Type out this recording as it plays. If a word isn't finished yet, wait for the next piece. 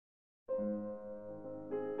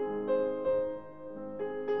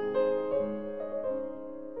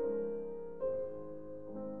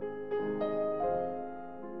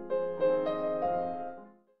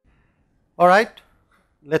Alright,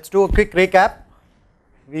 let us do a quick recap.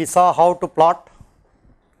 We saw how to plot,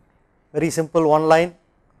 very simple one line,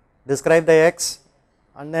 describe the x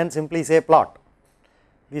and then simply say plot.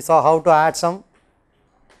 We saw how to add some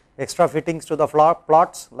extra fittings to the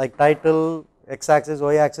plots like title, x axis,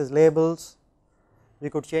 y axis labels. We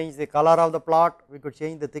could change the color of the plot, we could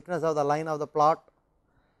change the thickness of the line of the plot,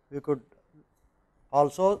 we could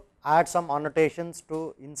also add some annotations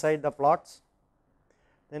to inside the plots.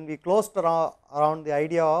 Then we closed around the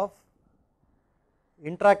idea of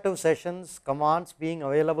interactive sessions commands being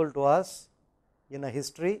available to us in a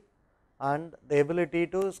history and the ability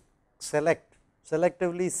to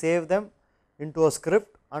selectively save them into a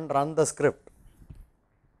script and run the script.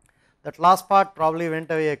 That last part probably went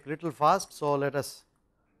away a little fast, so let us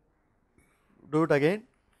do it again.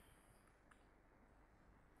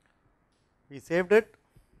 We saved it,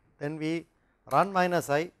 then we run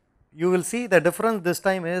 -i. You will see the difference this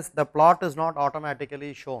time is the plot is not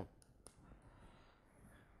automatically shown.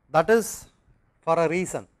 That is for a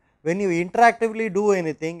reason. When you interactively do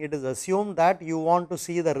anything, it is assumed that you want to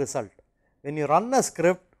see the result. When you run a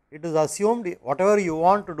script, it is assumed whatever you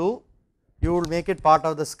want to do, you will make it part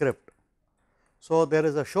of the script. So, there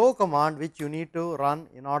is a show command which you need to run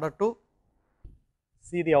in order to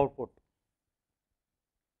see the output.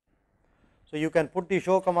 So, you can put the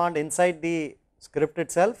show command inside the script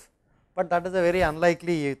itself, but that is a very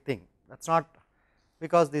unlikely thing. That is not,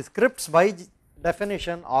 because the scripts by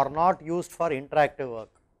definition are not used for interactive work.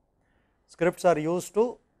 Scripts are used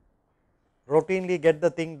to routinely get the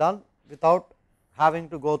thing done without having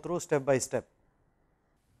to go through step by step.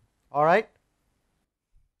 Alright,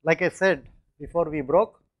 like I said before we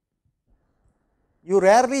broke, you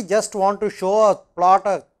rarely just want to show a plot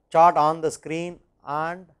a chart on the screen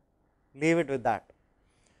and leave it with that.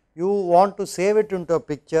 You want to save it into a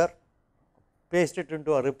picture, paste it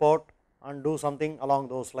into a report and do something along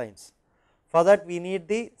those lines. For that we need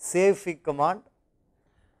the Savefig command.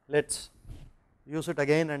 Let us use it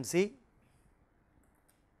again and see.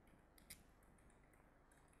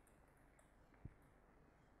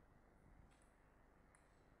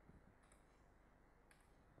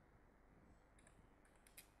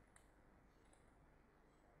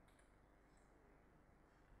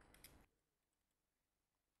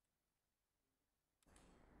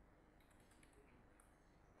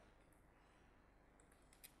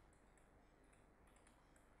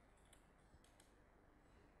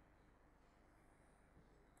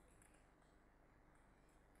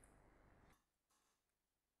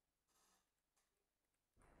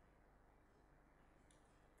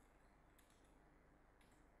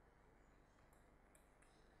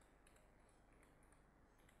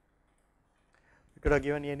 You could have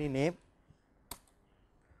given any name.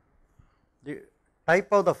 The type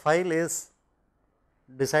of the file is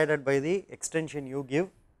decided by the extension you give.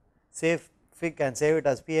 Savefig can save it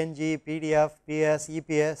as PNG, PDF, PS,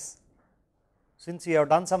 EPS. Since we have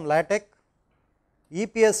done some LaTeX,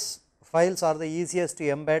 EPS files are the easiest to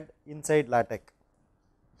embed inside LaTeX.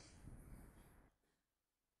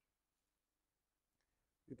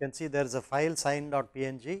 You can see there is a file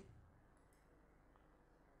sign.png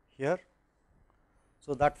here.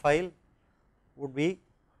 So, that file would be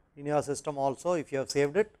in your system also if you have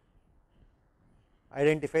saved it.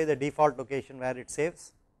 Identify the default location where it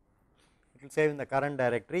saves. It will save in the current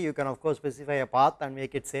directory. You can of course specify a path and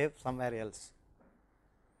make it save somewhere else.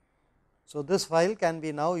 So, this file can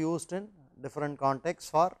be now used in different contexts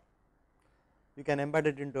for, you can embed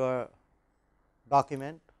it into a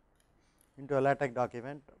document, into a LaTeX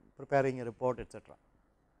document, preparing a report, etc.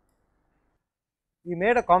 We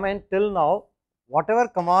made a comment till now, whatever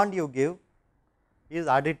command you give is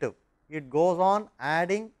additive. It goes on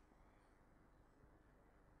adding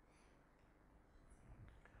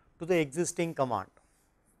to the existing command,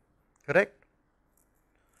 correct.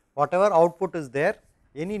 Whatever output is there,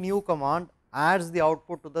 any new command adds the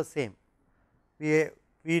output to the same.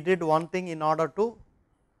 We did one thing in order to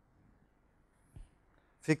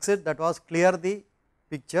fix it, that was clear the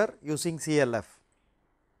picture using CLF.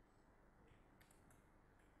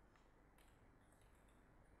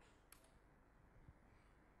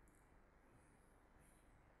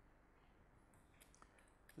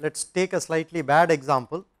 Let us take a slightly bad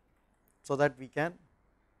example, so that we can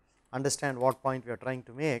understand what point we are trying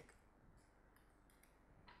to make.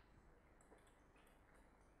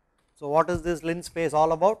 So, what is this linspace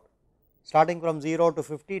all about? Starting from 0 to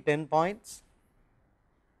 50, 10 points.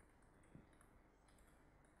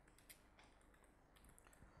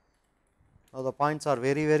 Now, the points are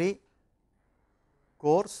very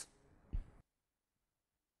coarse.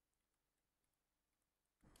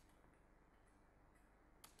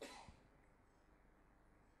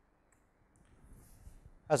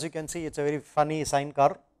 As you can see, it is a very funny sine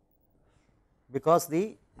curve, because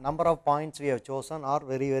the number of points we have chosen are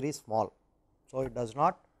very small. So, it does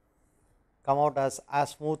not come out as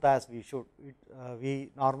smooth as we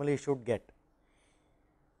normally should get.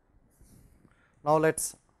 Now, let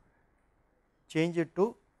us change it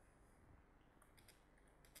to,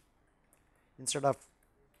 instead of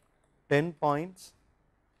 10 points,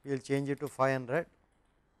 we will change it to 500.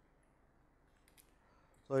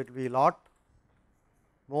 So, it will be lot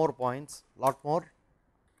more points, lot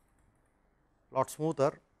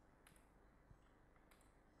smoother.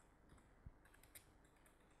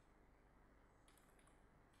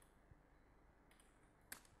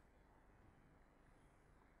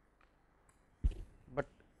 But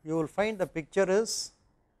you will find the picture is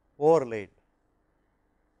overlaid.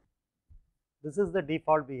 This is the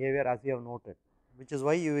default behavior as you have noted, which is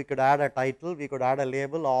why we could add a title, we could add a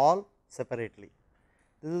label all separately.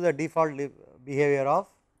 This is the default behavior of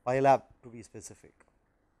PyLab, to be specific.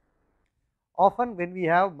 Often when we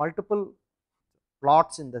have multiple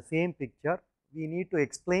plots in the same picture, we need to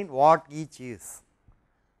explain what each is,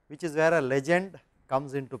 which is where a legend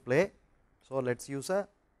comes into play. So, let us use a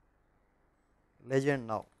legend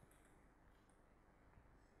now.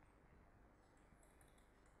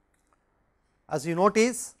 As you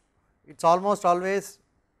notice, it is almost always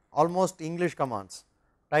English commands,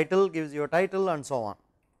 title gives you a title and so on.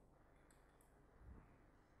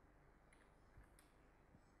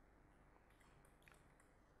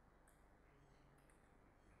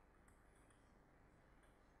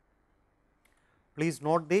 Please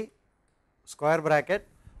note the square bracket.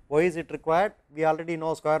 Why is it required? We already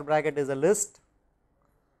know square bracket is a list.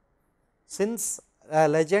 Since a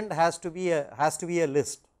legend has to be a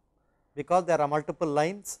list, because there are multiple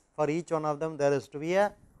lines, for each one of them there is to be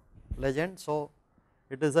a legend. So,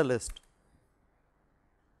 it is a list,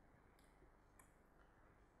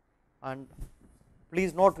 and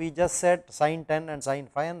please note we just said sin 10 and sin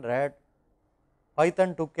 500.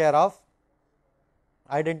 Python took care of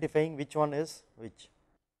identifying which one is which.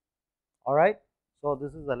 Alright. So,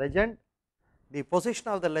 this is the legend. The position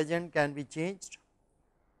of the legend can be changed.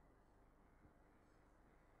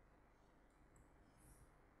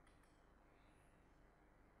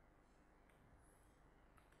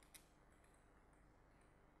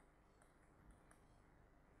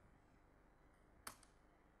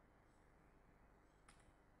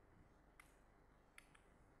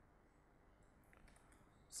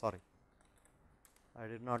 Sorry, I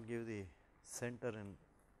did not give the center in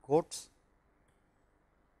quotes.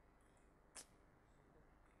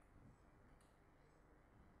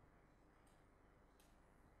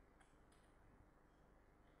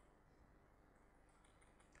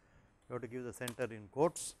 You have to give the center in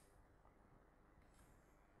quotes.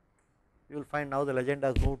 You will find now the legend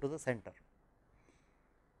has moved to the center.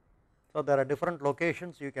 So, there are different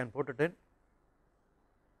locations you can put it in.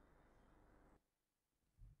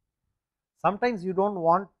 Sometimes you do not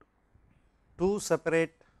want two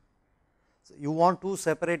separate, you want two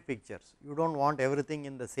separate pictures, you do not want everything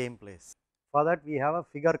in the same place. For that we have a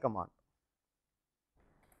figure command.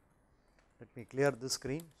 Let me clear this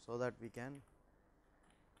screen so that we can.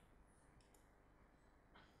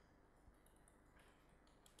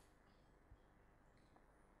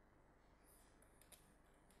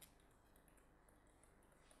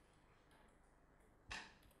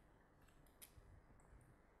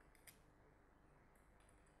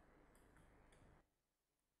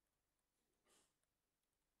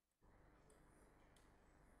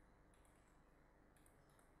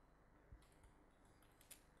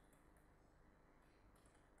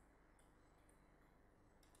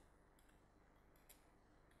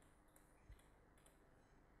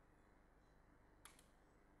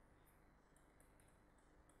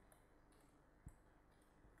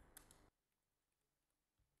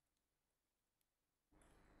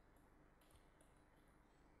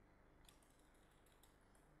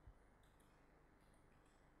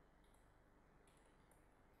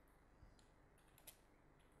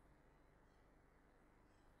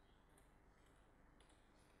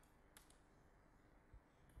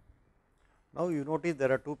 Now, you notice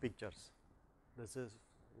there are two pictures, this is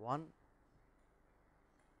one,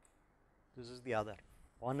 this is the other,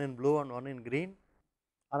 one in blue and one in green.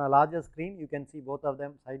 On a larger screen you can see both of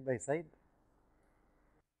them side by side.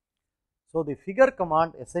 So, the figure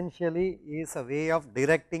command essentially is a way of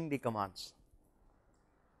directing the commands.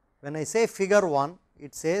 When I say figure 1,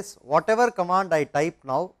 it says whatever command I type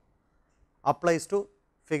now applies to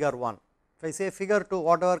figure 1. If I say figure 2,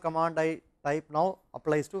 whatever command I type now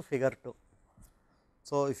applies to figure 2.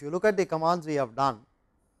 So, if you look at the commands we have done,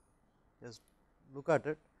 just look at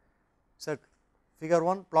it, so figure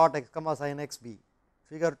 1 plot x comma sin x b,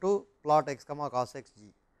 figure 2 plot x comma cos x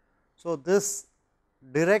g. So, this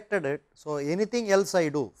directed it. So, anything else I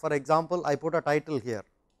do, for example, I put a title here,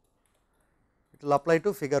 it will apply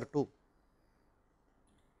to figure 2.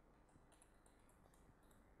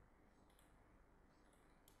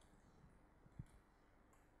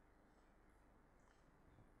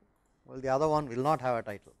 Well, the other one will not have a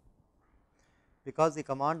title, because the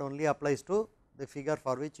command only applies to the figure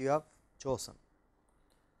for which you have chosen.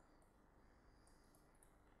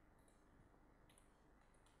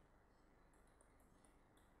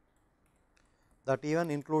 That even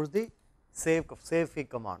includes the Savefig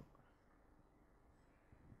command.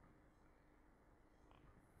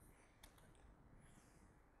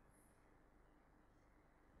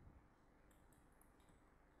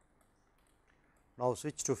 Now,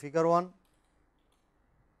 switch to figure 1,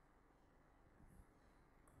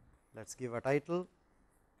 let us give a title.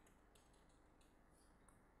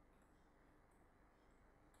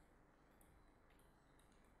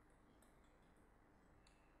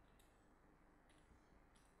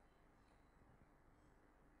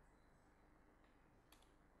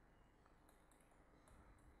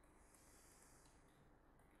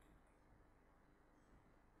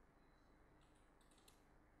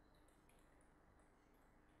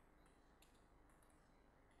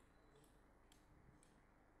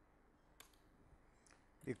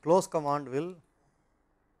 The close command will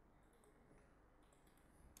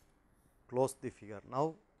close the figure.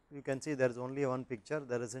 Now, you can see there is only one picture,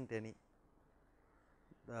 there is not any.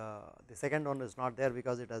 The second one is not there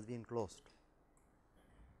because it has been closed.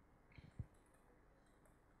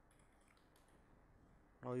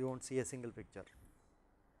 Now, you will not see a single picture.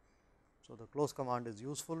 So, the close command is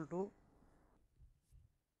useful too.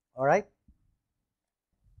 All right.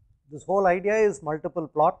 This whole idea is multiple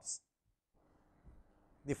plots.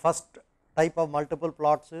 The first type of multiple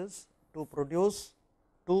plots is to produce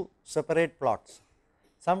two separate plots.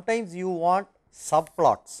 Sometimes you want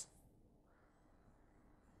subplots.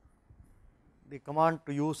 The command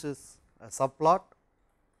to use is a subplot.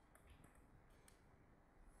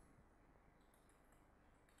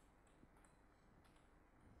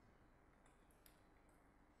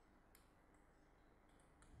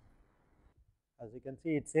 As you can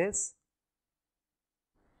see, it says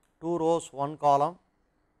 2 rows 1 column,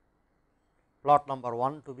 plot number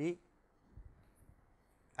 1 to be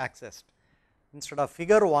accessed. Instead of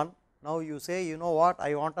figure 1, now you say, you know what,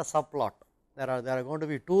 I want a subplot. There are going to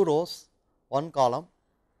be 2 rows 1 column,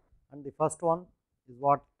 and the first one is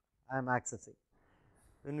what I am accessing.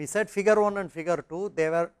 When we said figure 1 and figure 2, they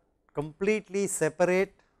were completely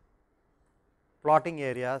separate plotting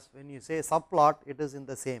areas. When you say subplot, it is in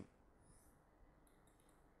the same.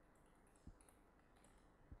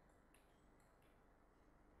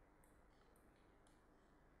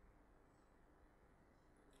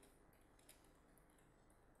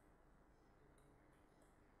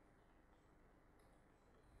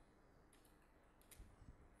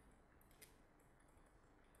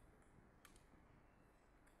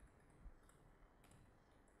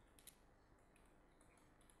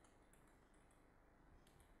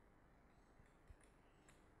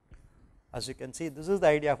 As you can see, this is the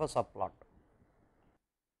idea of a subplot.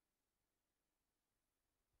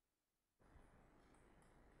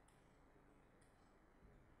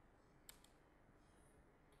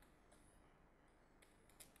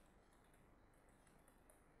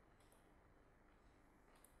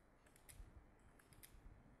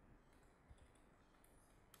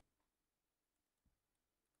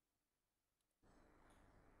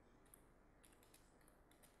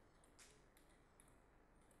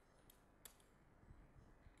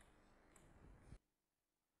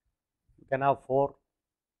 You can have 2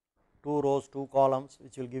 rows 2 columns,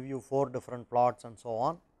 which will give you 4 different plots and so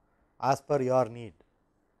on as per your need.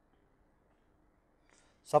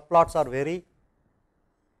 Subplots are very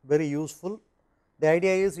useful. The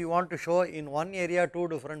idea is you want to show in one area 2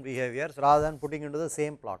 different behaviors rather than putting into the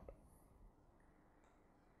same plot.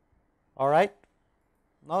 All right.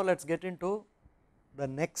 Now, let us get into the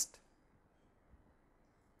next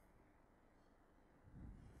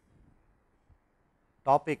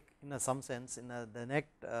topic in some sense, in the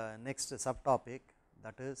next subtopic,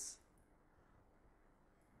 that is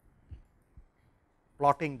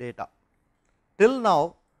plotting data. Till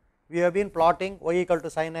now we have been plotting y equal to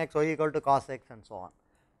sin x, y equal to cos x and so on.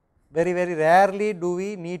 Very rarely do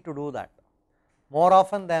we need to do that. More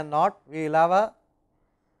often than not, we will have a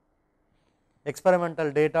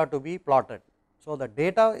experimental data to be plotted. So, the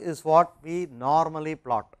data is what we normally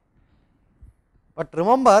plot. But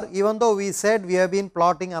remember, even though we said we have been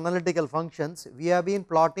plotting analytical functions, we have been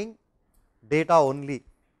plotting data only.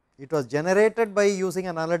 It was generated by using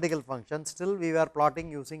an analytical function, still we were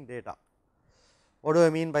plotting using data. What do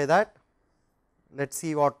I mean by that? Let us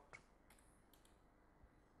see what.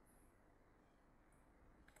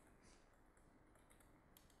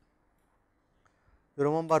 You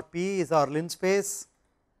remember P is our linspace,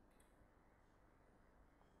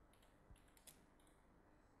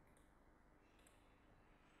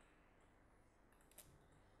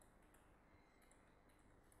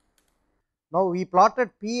 now we plotted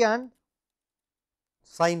P and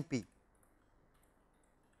sin P,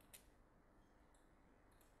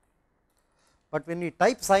 but when we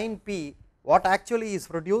type sin P, what actually is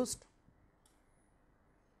produced?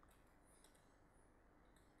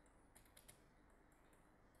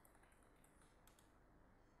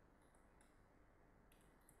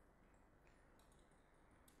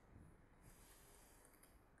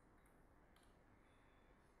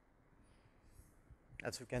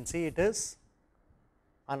 As you can see, it is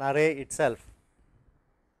an array itself.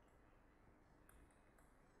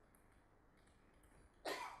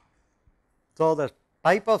 So, the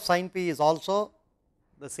type of sin P is also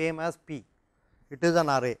the same as P, it is an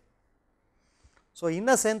array. So, in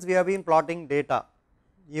a sense we have been plotting data,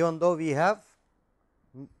 even though we have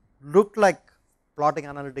looked like plotting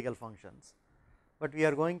analytical functions, but we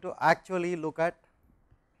are going to actually look at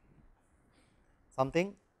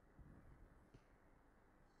something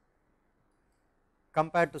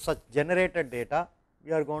compared to such generated data.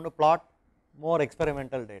 We are going to plot more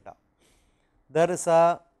experimental data. There is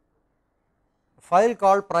a file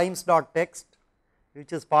called primes.txt,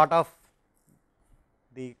 which is part of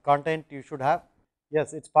the content you should have.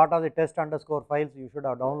 Yes, it is part of the test underscore files you should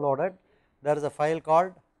have downloaded. There is a file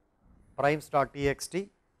called primes.txt.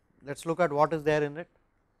 Let us look at what is there in it.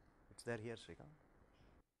 It is there here, Srikanth.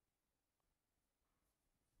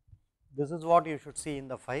 This is what you should see in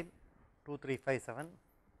the file 2357.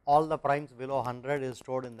 All the primes below 100 is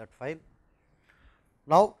stored in that file.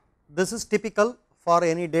 Now, this is typical for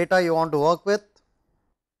any data you want to work with.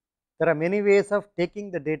 There are many ways of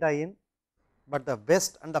taking the data in, but the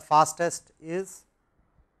best and the fastest is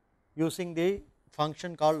using the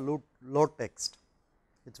function called load text.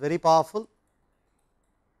 It is very powerful.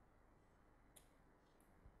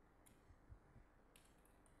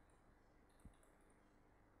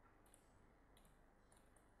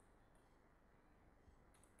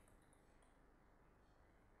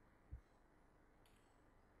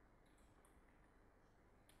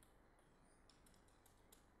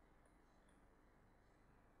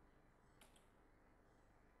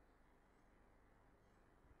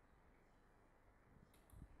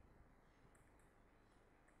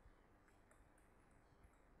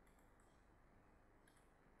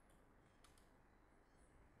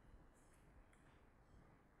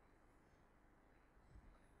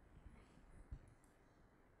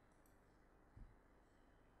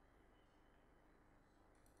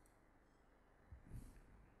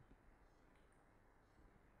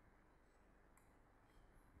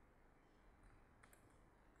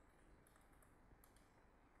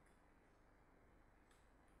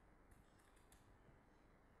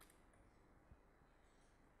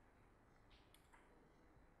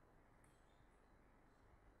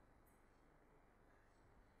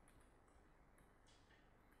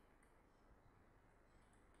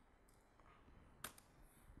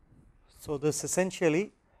 So, this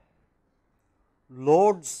essentially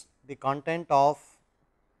loads the content of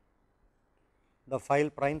the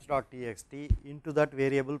file primes.txt into that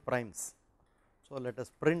variable primes. So, let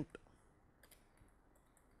us print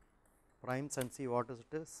primes and see what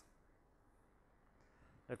it is.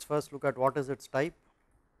 Let us first look at what is its type.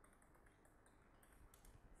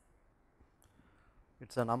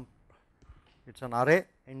 It is an array,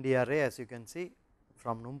 ND array, as you can see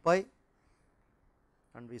from NumPy,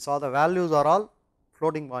 and we saw the values are all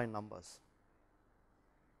floating point numbers,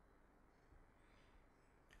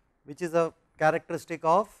 which is a characteristic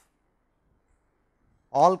of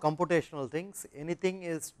all computational things. Anything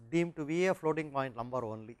is deemed to be a floating point number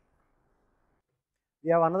only.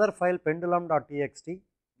 We have another file pendulum.txt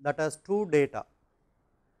that has two data,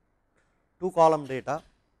 two column data,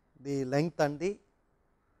 the length and the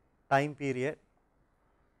time period.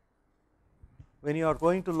 When you are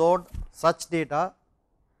going to load such data,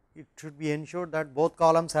 it should be ensured that both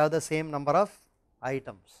columns have the same number of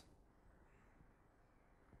items.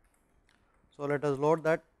 So, let us load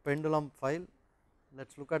that pendulum file. Let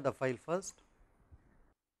us look at the file first.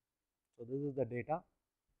 So, this is the data.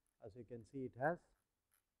 As you can see, it has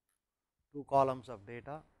two columns of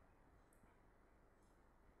data,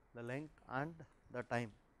 the length and the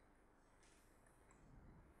time.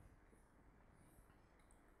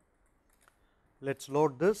 Let us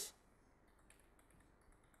load this.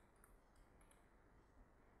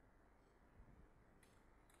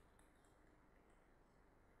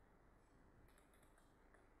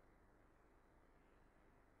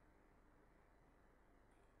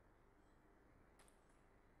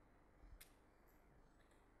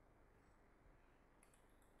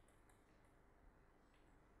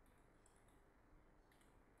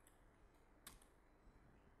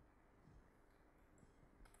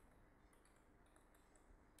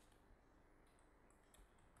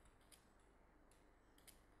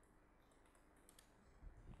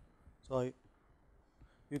 So,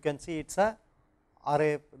 you can see it is a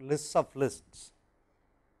array lists of lists.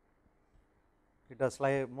 It has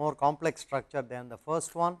like more complex structure than the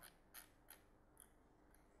first one. You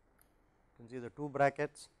can see the two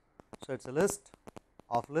brackets. So, it is a list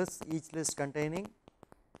of lists, each list containing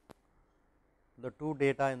the two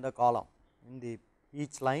data in the column in the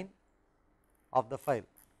each line of the file.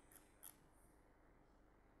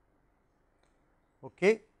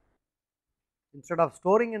 Okay. Instead of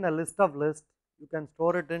storing in a list of lists, you can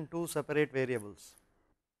store it in two separate variables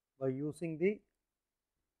by using the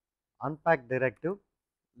unpack directive.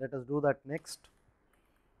 Let us do that next.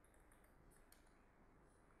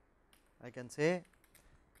 I can say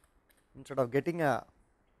instead of getting a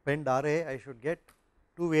pend array, I should get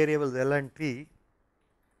two variables L and T.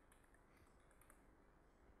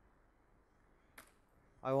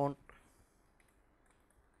 I want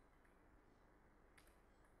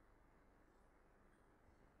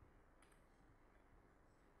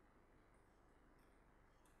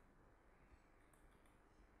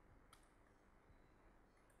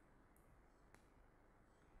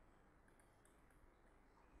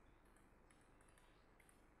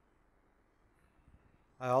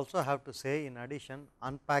I also have to say in addition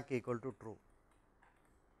unpack equal to true.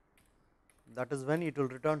 That is when it will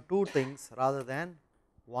return two things rather than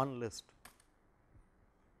one list.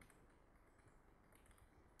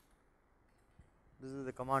 This is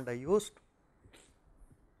the command I used.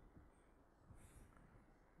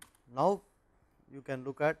 Now, you can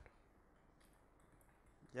look at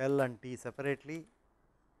L and T separately.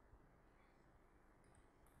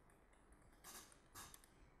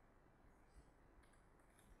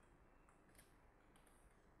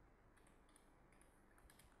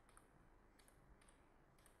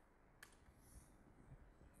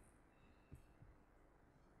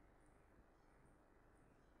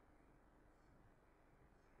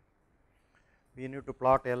 We need to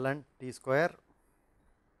plot L and T square.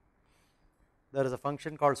 There is a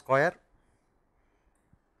function called square.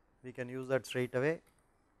 We can use that straight away.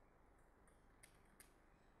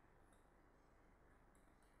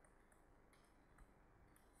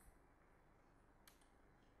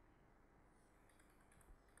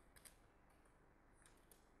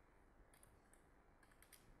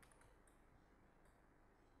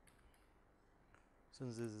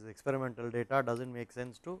 Since this is experimental data, does not make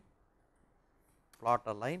sense to plot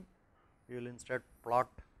a line. We will instead plot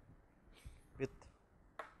with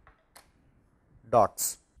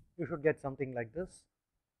dots. You should get something like this.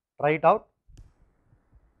 Try it out.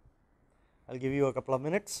 I will give you a couple of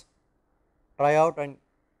minutes. Try out and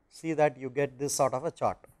see that you get this sort of a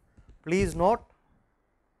chart. Please note,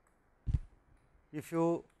 if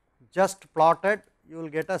you just plotted, you will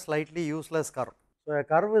get a slightly useless curve. So, a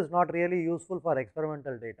curve is not really useful for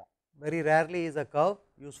experimental data. Very rarely is a curve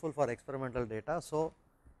useful for experimental data. So,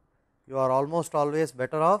 you are almost always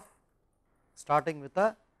better off starting with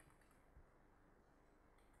a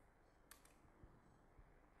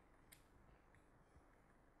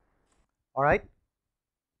all right.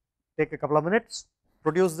 Take a couple of minutes,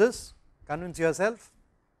 produce this, convince yourself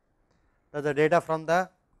that the data from the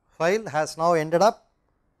file has now ended up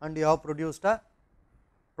and you have produced a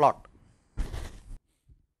plot.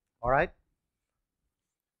 All right,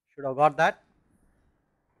 should have got that.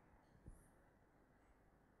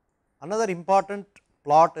 Another important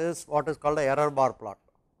plot is what is called a error bar plot.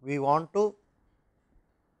 We want to,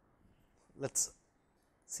 let us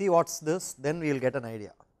see what is this, then we will get an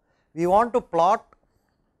idea. We want to plot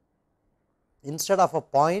instead of a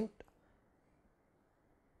point,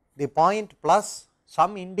 the point plus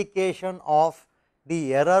some indication of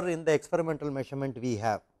the error in the experimental measurement we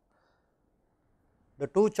have. The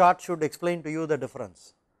two charts should explain to you the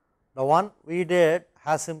difference. The one we did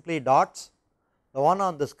has simply dots, the one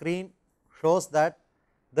on the screen shows that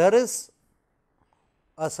there is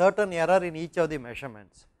a certain error in each of the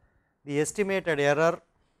measurements. The estimated error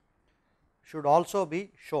should also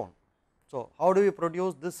be shown. So, how do we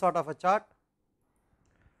produce this sort of a chart?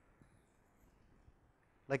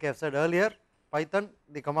 Like I have said earlier, Python,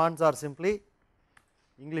 the commands are simply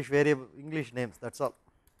English variable, English names, that is all.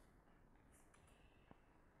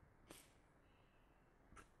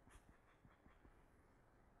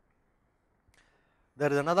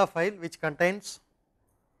 There is another file which contains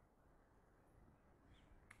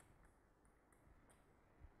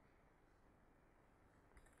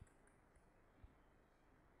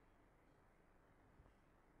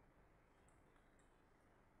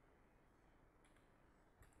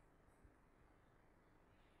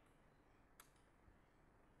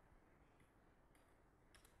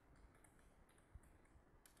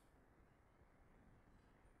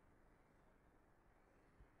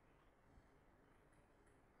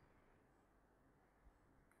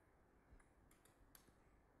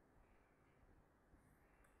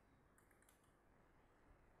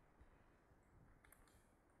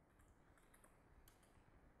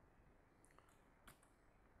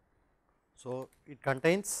so it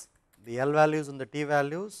contains the L values and the T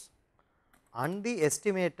values and the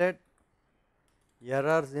estimated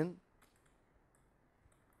errors in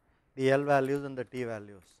the L values and the T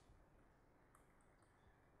values.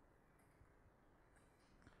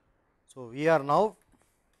 So, we are now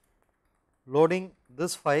loading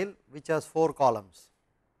this file which has 4 columns.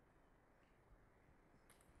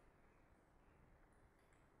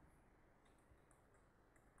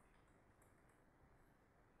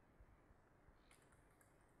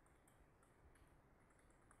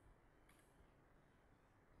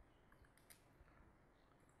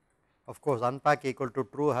 Of course, unpack equal to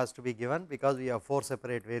true has to be given because we have 4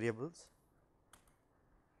 separate variables.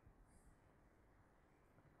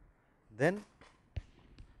 Then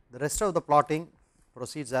the rest of the plotting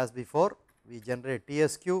proceeds as before. We generate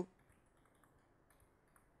TSQ.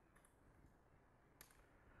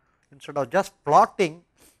 Instead of just plotting,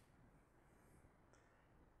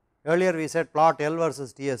 earlier we said plot L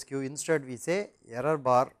versus TSQ, instead we say error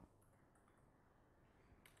bar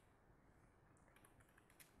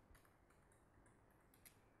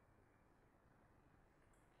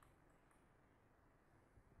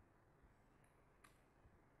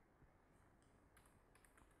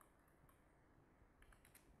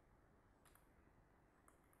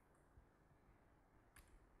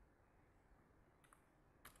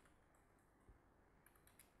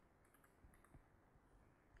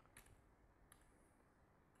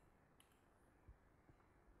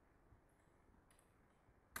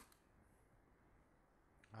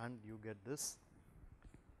and you get this.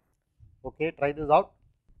 Okay, try this out,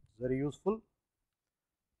 it's very useful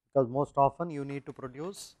because most often you need to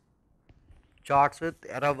produce charts with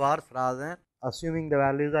error bars rather than assuming the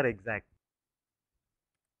values are exact.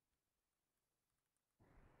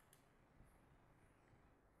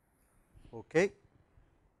 Okay,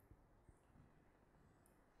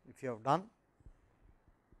 if you have done,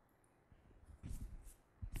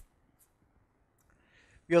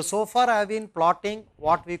 we have so far have been plotting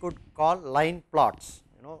what we could call line plots,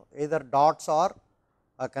 either dots or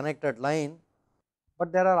a connected line,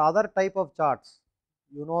 but there are other type of charts,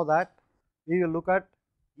 that we will look at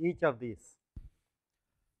each of these.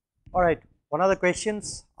 Alright, one of the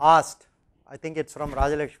questions asked, I think it is from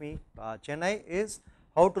Rajalakshmi Chennai, is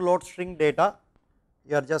how to load string data.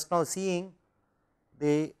 You are just now seeing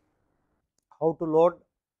the how to load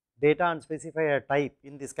data and specify a type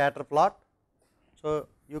in the scatter plot. So,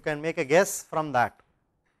 you can make a guess from that,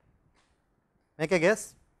 make a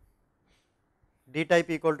guess. D type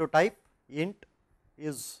equal to type int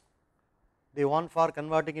is the one for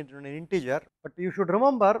converting it into an integer, but you should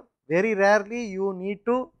remember very rarely you need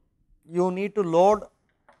to load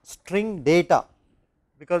string data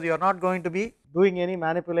because you are not going to be doing any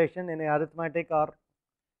manipulation, any arithmetic, or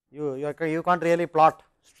you can't really plot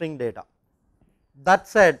string data. That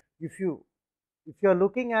said, if you are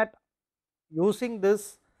looking at using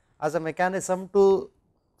this as a mechanism to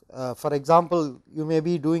for example, you may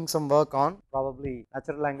be doing some work on probably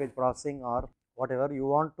natural language processing or whatever, you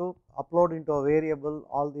want to upload into a variable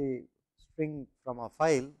all the string from a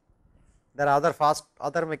file, there are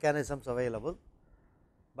other mechanisms available,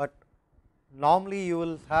 but normally you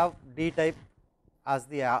will have D type as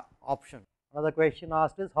the option. Another question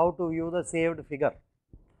asked is how to view the saved figure.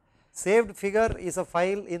 Saved figure is a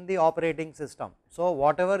file in the operating system. So,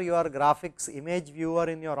 whatever your graphics image viewer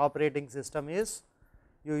in your operating system is,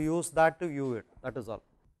 you use that to view it, that is all.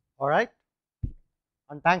 Alright,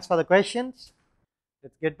 and thanks for the questions.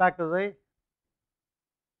 Let us get back to the I'm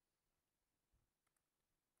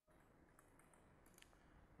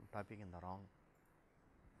typing in the wrong.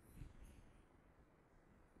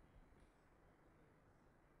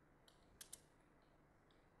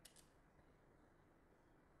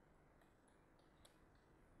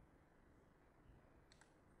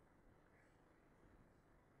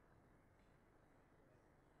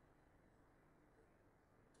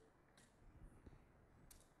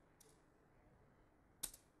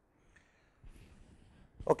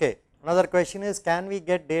 Okay. Another question is, can we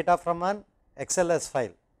get data from an XLS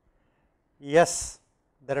file? Yes,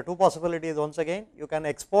 there are two possibilities. Once again, you can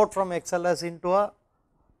export from XLS into a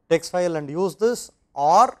text file and use this,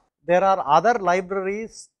 or there are other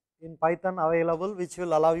libraries in Python available which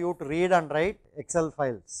will allow you to read and write Excel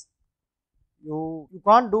files. You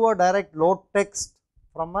can't do a direct load text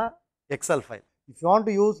from a Excel file. If you want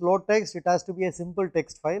to use load text, it has to be a simple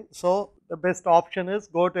text file. So, the best option is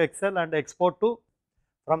go to Excel and export to,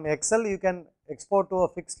 from Excel you can export to a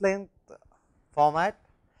fixed length format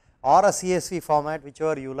or a CSV format,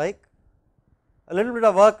 whichever you like. A little bit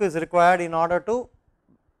of work is required in order to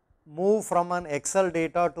move from an Excel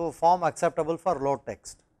data to a form acceptable for load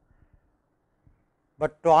text.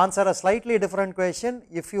 But to answer a slightly different question,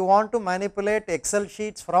 if you want to manipulate Excel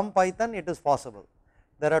sheets from Python, it is possible.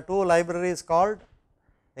 There are two libraries called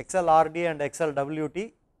XLRD and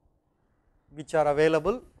XLWT, which are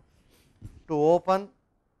available to open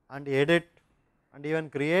and edit and even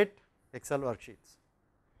create Excel worksheets.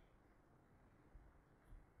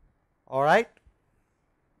 All right.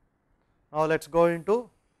 Now, let us go into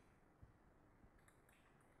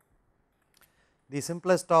the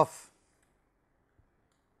simplest of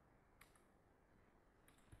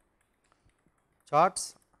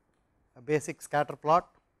charts, a basic scatter plot.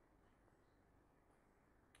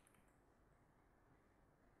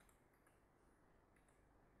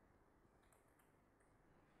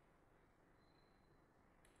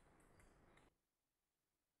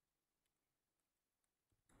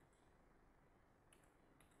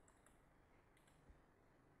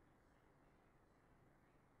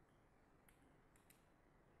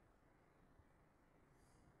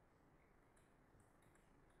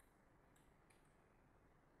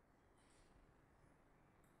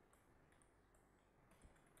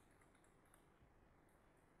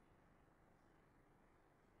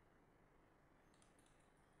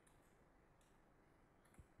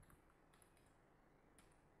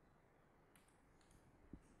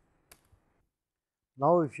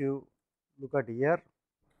 Now, if you look at here,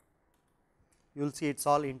 you will see it is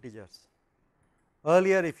all integers.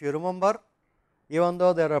 Earlier, if you remember, even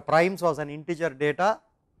though there are primes was an integer data,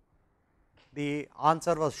 the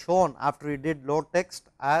answer was shown after we did load text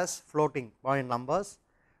as floating point numbers.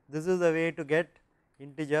 This is the way to get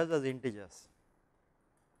integers as integers.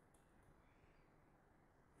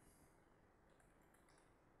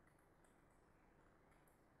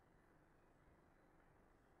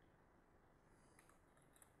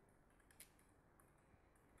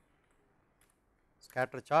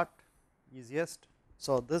 Scatter chart easiest.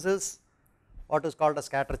 So, this is what is called a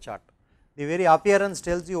scatter chart. The very appearance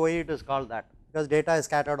tells you why it is called that, because data is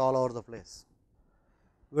scattered all over the place.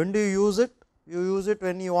 When do you use it? You use it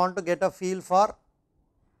when you want to get a feel for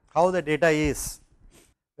how the data is,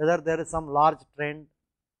 whether there is some large trend,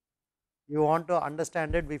 you want to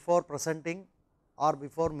understand it before presenting or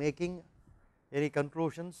before making any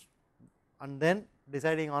conclusions, and then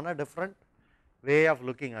deciding on a different way of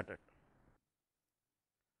looking at it.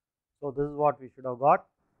 So, this is what we should have got.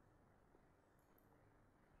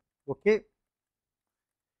 Okay.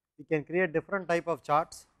 We can create different type of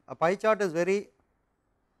charts. A pie chart is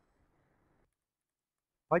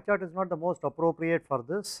not the most appropriate for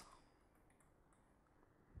this,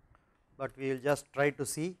 but we will just try to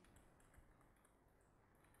see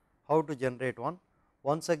how to generate one.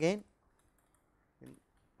 Once again, in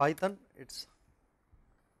Python it is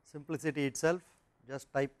simplicity itself,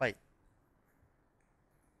 just type pi.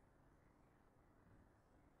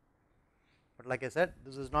 But like I said,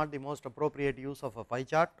 this is not the most appropriate use of a pie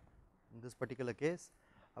chart in this particular case.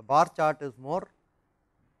 A bar chart is more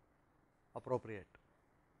appropriate.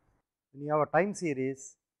 When you have a time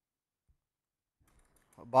series,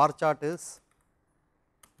 a bar chart is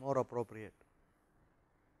more appropriate.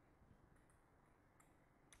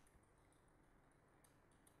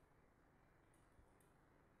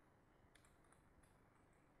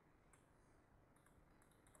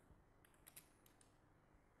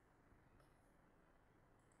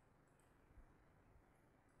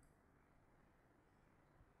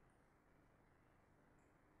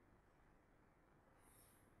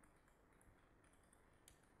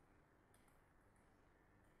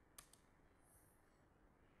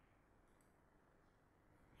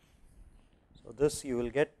 So, this you will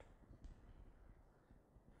get.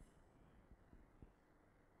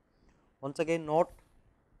 Once again, note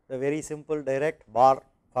the very simple direct bar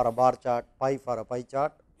for a bar chart, pi for a pie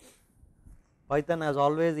chart. Python has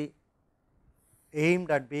always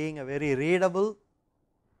aimed at being a very readable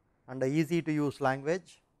and a easy to use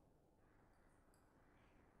language.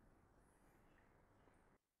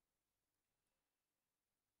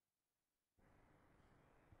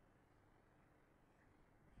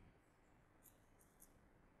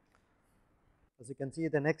 As you can see,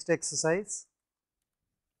 the next exercise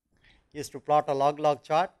is to plot a log-log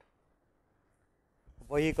chart of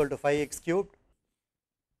y equal to 5x cubed.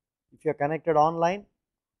 If you are connected online,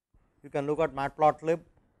 you can look at matplotlib,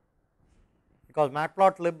 because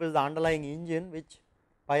matplotlib is the underlying engine which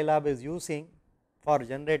PyLab is using for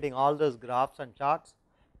generating all those graphs and charts.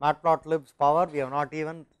 Matplotlib's power we have not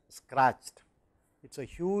even scratched. It is a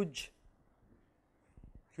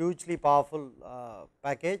hugely powerful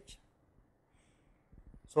package.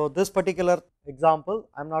 So, this particular example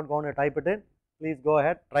I am not going to type it in, please go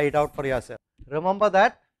ahead, try it out for yourself. Remember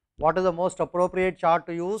that what is the most appropriate chart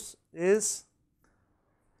to use is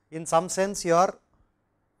in some sense your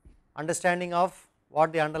understanding of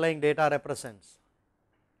what the underlying data represents.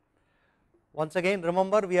 Once again,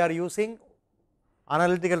 remember we are using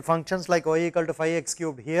analytical functions like y equal to 5x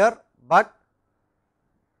cubed here, but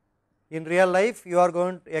in real life you are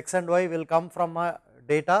going to x and y will come from a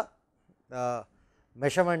data,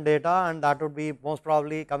 measurement data, and that would be most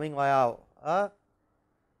probably coming via a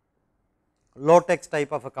low text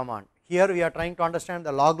type of a command. Here we are trying to understand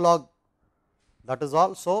the log, that is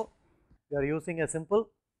all. So, we are using a simple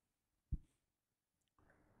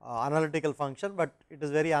analytical function, but it is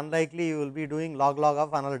very unlikely you will be doing log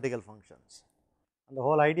of analytical functions. And the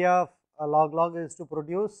whole idea of a log is to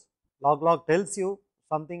produce log tells you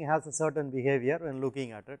something has a certain behavior when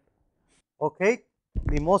looking at it. Okay.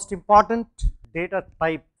 The most important data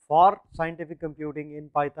type for scientific computing in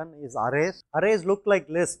Python is arrays. Arrays look like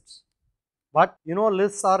lists, but you know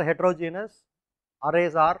lists are heterogeneous,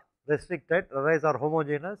 arrays are restricted, arrays are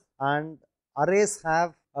homogeneous, and arrays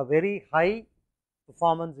have a very high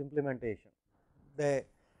performance implementation. The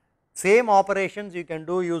same operations you can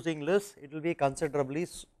do using lists, it will be considerably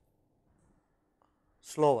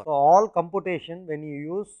slower. So, all computation when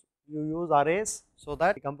you use arrays, so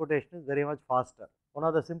that the computation is very much faster. One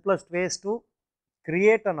of the simplest ways to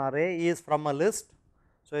create an array is from a list.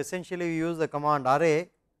 So, essentially we use the command array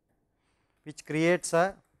which creates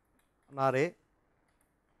an array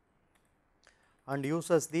and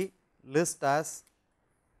uses the list as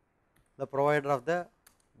the provider of the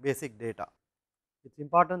basic data. It is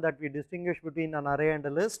important that we distinguish between an array and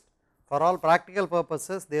a list. For all practical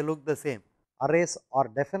purposes they look the same. Arrays are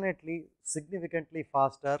definitely significantly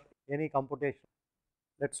faster any computation.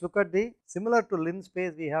 Let us look at the similar to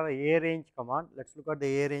linspace, we have a range command. Let us look at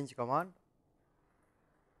the range command.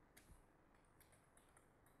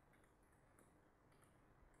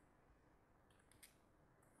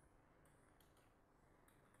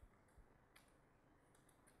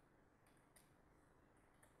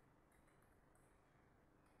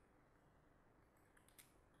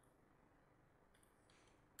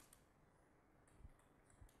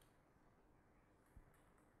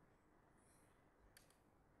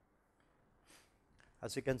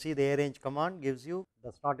 As you can see, the arrange command gives you,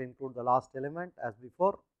 does not include the last element as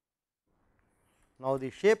before. Now, the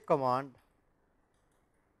shape command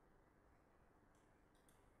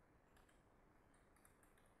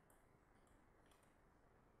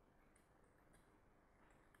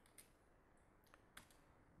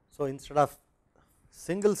so instead of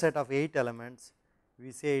single set of 8 elements,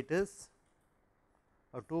 we say it is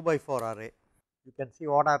a 2 by 4 array. You can see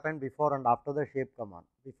what happened before and after the shape command.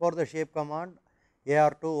 Before the shape command,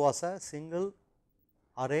 AR2 was a single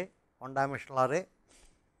array, one dimensional array.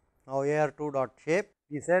 Now, AR2 dot shape,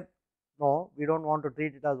 we said no, we do not want to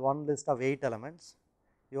treat it as one list of 8 elements,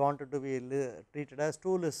 we want it to be treated as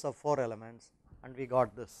 2 lists of 4 elements, and we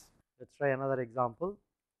got this. Let us try another example.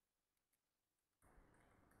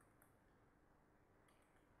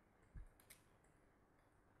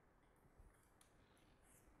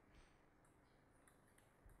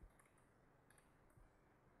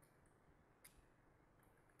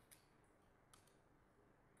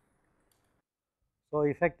 So,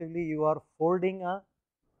 effectively you are folding a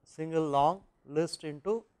single long list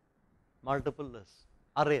into multiple lists,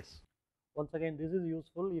 arrays. Once again, this is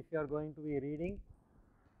useful if you are going to be reading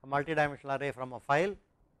a multi-dimensional array from a file.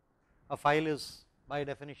 A file is by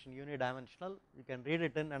definition unidimensional, you can read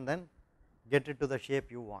it in and then get it to the shape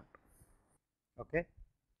you want. Okay.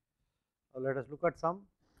 So, let us look at some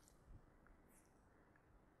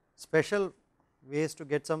special ways to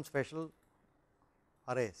get some special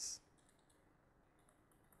arrays.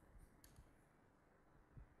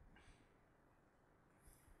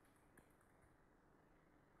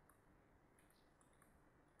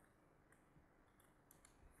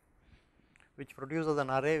 Which produces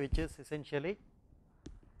an array which is essentially,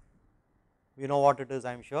 we know what it is,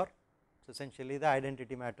 I am sure, it is essentially the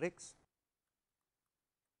identity matrix.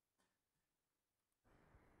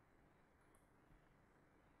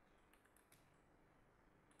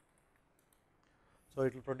 So,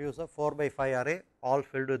 it will produce a 4 by 5 array all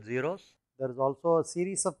filled with zeros. There is also a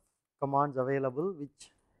series of commands available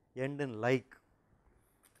which end in like.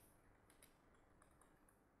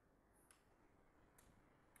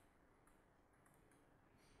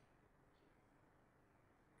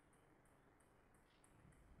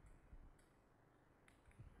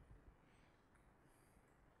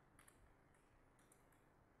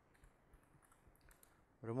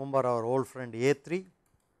 Remember our old friend A3.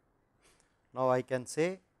 Now, I can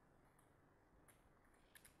say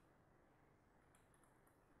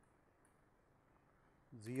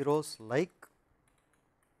zeros like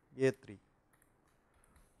A3.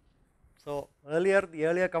 So, the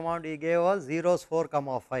earlier command he gave was zeros 4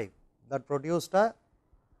 comma 5, that produced a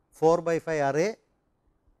 4 by 5 array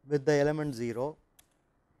with the element 0.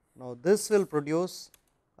 Now, this will produce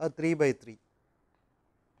a 3 by 3.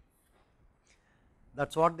 That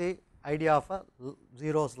is what the idea of a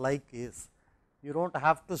zeros like is. You do not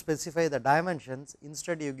have to specify the dimensions,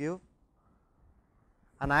 instead you give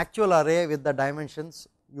an actual array with the dimensions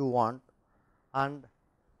you want, and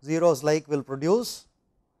zeros like will produce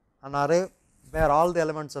an array where all the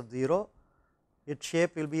elements of 0, its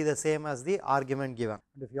shape will be the same as the argument given.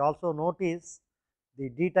 And if you also notice, the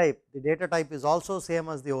D type, the data type is also same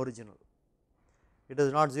as the original. It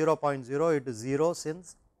is not 0.0, it is 0,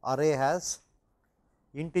 since array has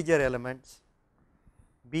integer elements,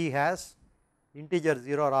 B has integer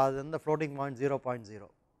 0 rather than the floating point 0.0.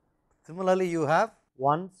 Similarly, you have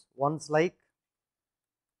ones like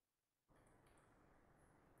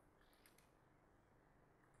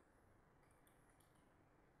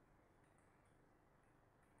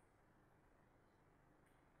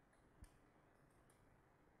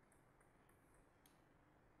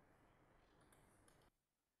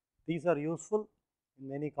these are useful in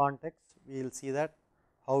many contexts. We will see that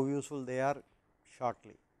how useful they are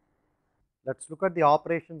shortly. Let us look at the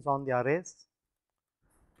operations on the arrays.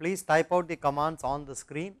 Please type out the commands on the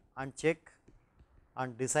screen and check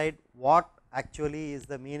and decide what actually is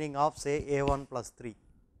the meaning of, say, A1 plus 3.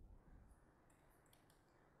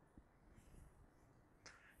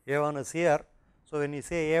 A1 is here. So, when you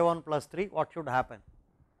say A1 plus 3, what should happen?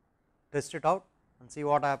 Test it out and see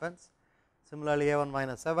what happens. Similarly, A1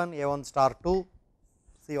 minus 7, A1 star 2,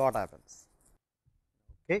 see what happens.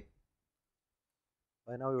 Okay.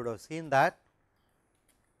 By now, you would have seen that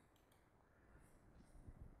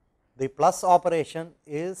the plus operation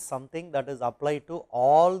is something that is applied to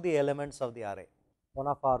all the elements of the array. One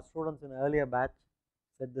of our students in earlier batch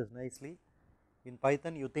said this nicely. In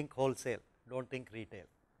Python, you think wholesale, do not think retail.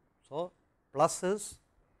 So, plus is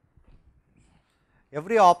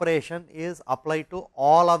every operation is applied to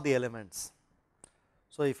all of the elements.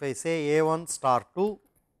 So, if I say A1 star 2,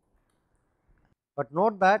 but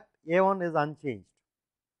note that A1 is unchanged.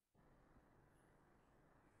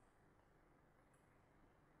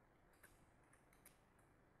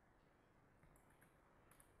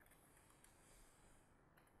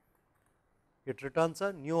 It returns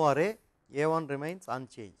a new array, A1 remains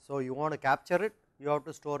unchanged. So, you want to capture it, you have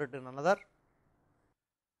to store it in another.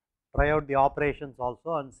 Try out the operations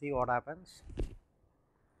also and see what happens.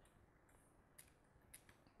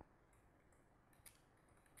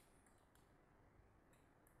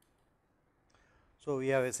 So, we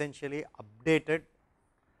have essentially updated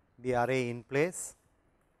the array in place,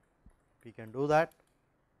 we can do that.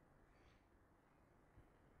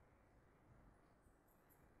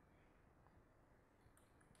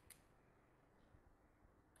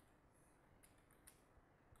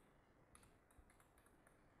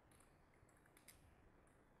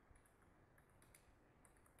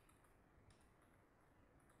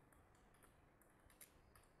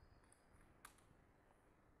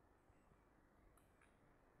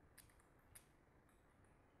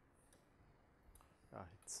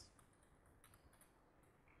 It's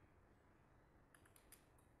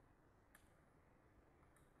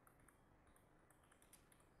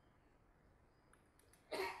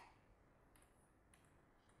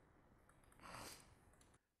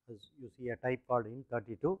as you see a type called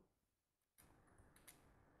int32.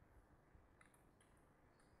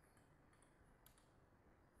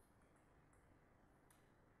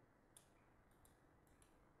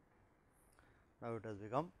 Now, it has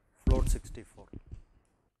become float 64.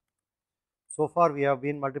 So far, we have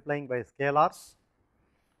been multiplying by scalars.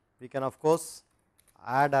 We can of course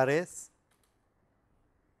add arrays,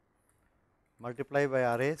 multiply by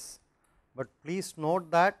arrays, but please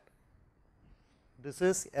note that this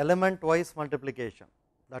is element wise multiplication,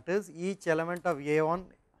 that is each element of A1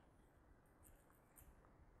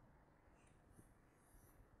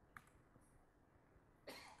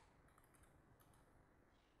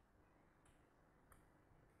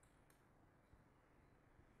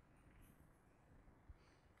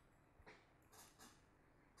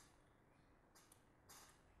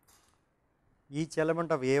 each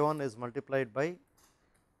element of A1 is multiplied by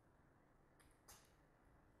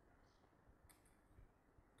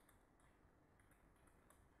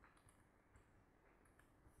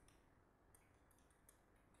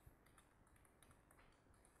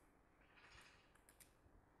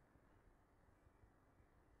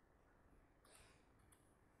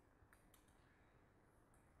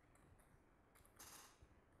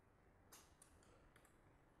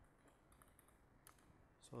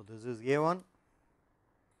so this is A1,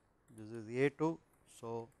 this is A2.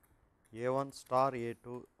 So, A1 star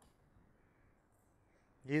A2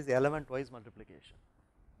 is element wise multiplication.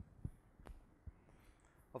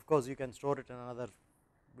 Of course, you can store it in another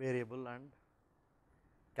variable and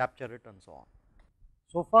capture it and so on.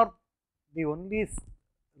 So far, the only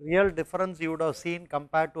real difference you would have seen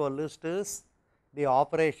compared to a list is the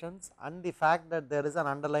operations and the fact that there is an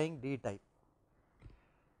underlying D type.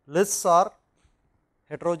 Lists are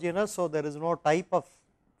heterogeneous, so there is no type of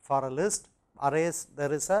for a list. Arrays,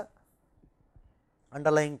 there is a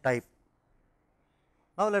underlying type.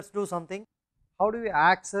 Now let us do something. How do we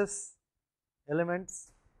access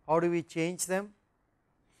elements? How do we change them?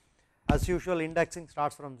 As usual, indexing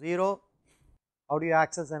starts from 0. How do you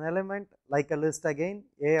access an element? Like a list again,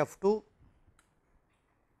 A of 2.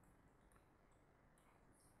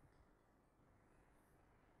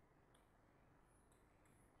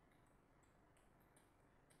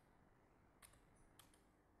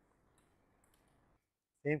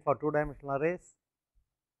 Same for 2-dimensional arrays.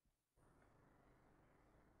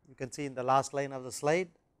 You can see in the last line of the slide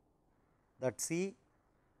that C,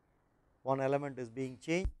 one element is being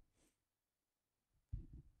changed.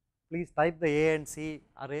 Please type the A and C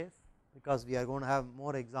arrays, because we are going to have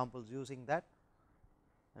more examples using that.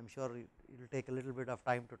 I am sure it will take a little bit of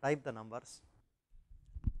time to type the numbers.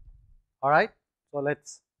 Alright, so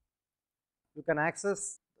you can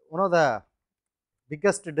access. One of the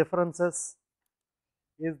biggest differences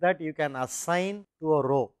is that you can assign to a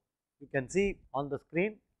row. You can see on the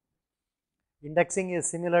screen, indexing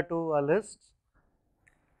is similar to a list,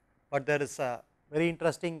 but there is a very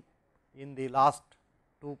interesting in the last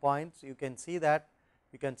 2 points. You can see that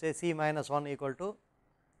you can say C minus 1 equal to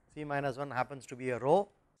C minus 1 happens to be a row.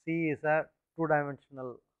 C is a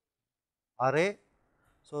 2-dimensional array.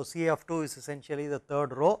 So, C of 2 is essentially the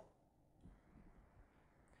third row,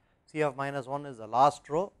 C of minus 1 is the last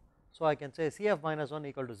row. So, I can say C of minus 1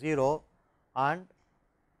 equal to 0 and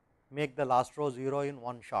make the last row 0 in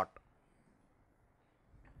one shot.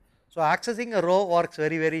 So, accessing a row works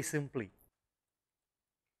very simply.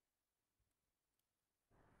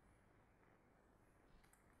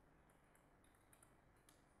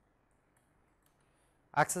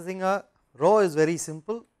 Accessing a row is very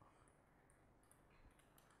simple.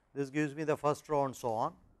 This gives me the first row and so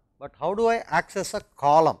on, but how do I access a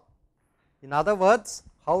column? In other words,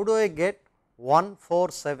 how do I get 1,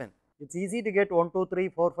 4, 7? It is easy to get 1, 2, 3,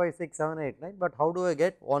 4, 5, 6, 7, 8, 9, but how do I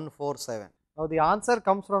get 1, 4, 7? Now, the answer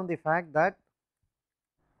comes from the fact that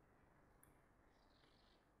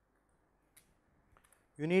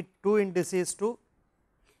you need 2 indices to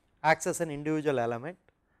access an individual element.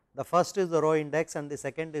 The first is the row index and the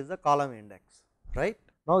second is the column index, right.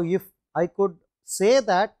 Now, if I could say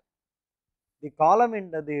that the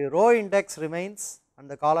the row index remains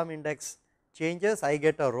and the column index changes, I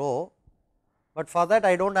get a row, but for that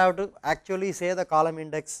I do not have to actually say the column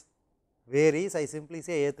index varies, I simply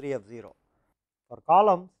say A3 of 0. For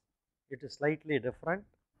columns it is slightly different.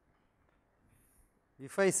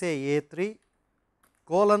 If I say A3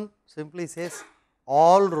 colon simply says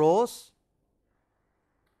all rows,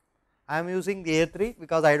 I am using the A3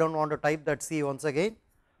 because I do not want to type that C once again.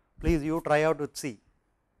 Please you try out with C.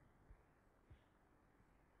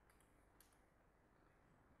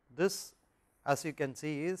 This, as you can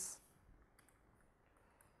see, is,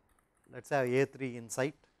 let us have A3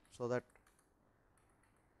 inside, so that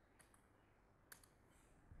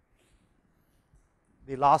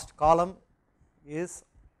the last column is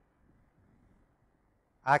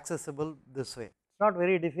accessible this way. It is not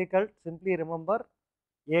very difficult, simply remember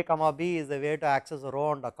A comma B is the way to access a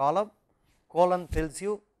row and a column, colon tells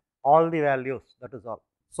you all the values, that is all.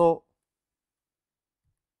 So,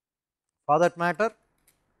 for that matter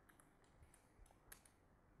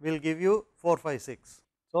we will give you 4, 5, 6.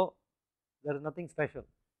 So, there is nothing special.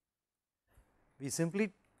 We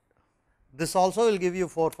simply, this also will give you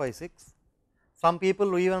 4, 5, 6. Some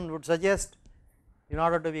people even would suggest, in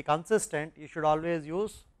order to be consistent, you should always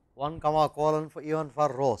use 1 comma colon for even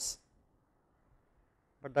for rows,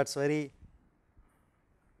 but that is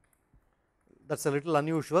a little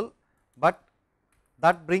unusual, but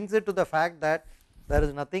that brings it to the fact that there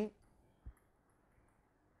is nothing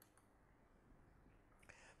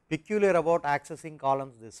peculiar about accessing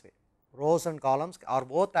columns this way. Rows and columns are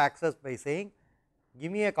both accessed by saying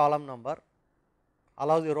give me a column number,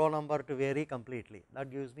 allows the row number to vary completely,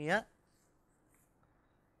 that gives me a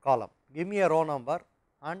column. Give me a row number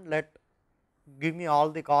and give me all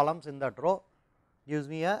the columns in that row, gives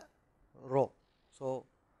me a row. So,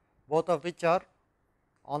 both of which are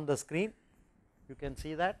on the screen, you can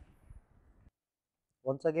see that.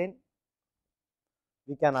 Once again,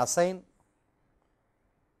 we can assign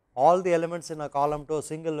all the elements in a column to a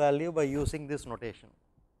single value by using this notation.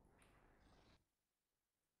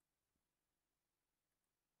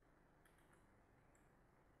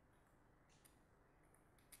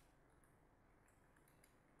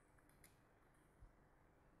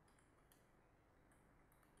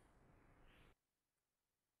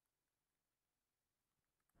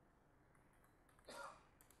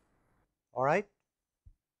 All right.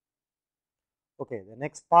 Okay, the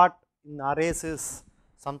next part in arrays is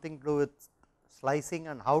something to do with slicing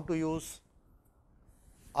and how to use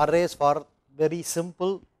arrays for very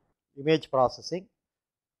simple image processing.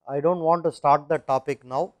 I do not want to start the topic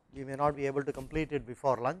now, we may not be able to complete it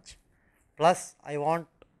before lunch, plus I want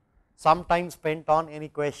some time spent on any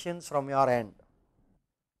questions from your end.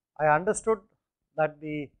 I understood that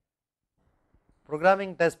the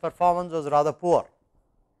programming test performance was rather poor.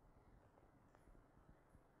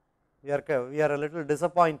 We are a little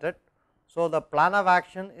disappointed. So, the plan of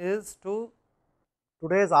action is to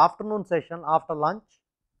today's afternoon session after lunch,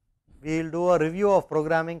 we will do a review of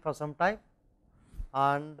programming for some time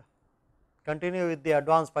and continue with the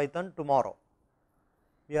advanced Python tomorrow.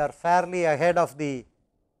 We are fairly ahead of the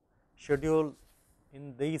schedule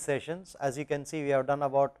in these sessions. As you can see, we have done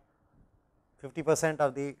about 50%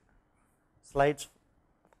 of the slides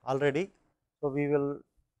already. So, we will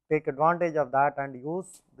take advantage of that and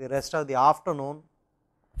use the rest of the afternoon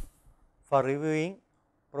for reviewing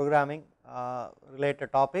programming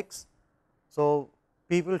related topics. So,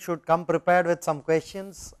 people should come prepared with some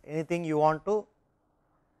questions, anything you want to,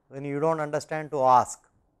 when you do not understand, to ask.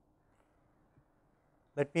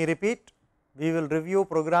 Let me repeat, we will review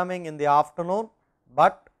programming in the afternoon,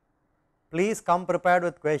 but please come prepared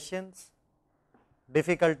with questions,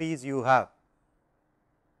 difficulties you have.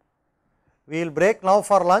 We will break now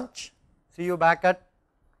for lunch, see you back at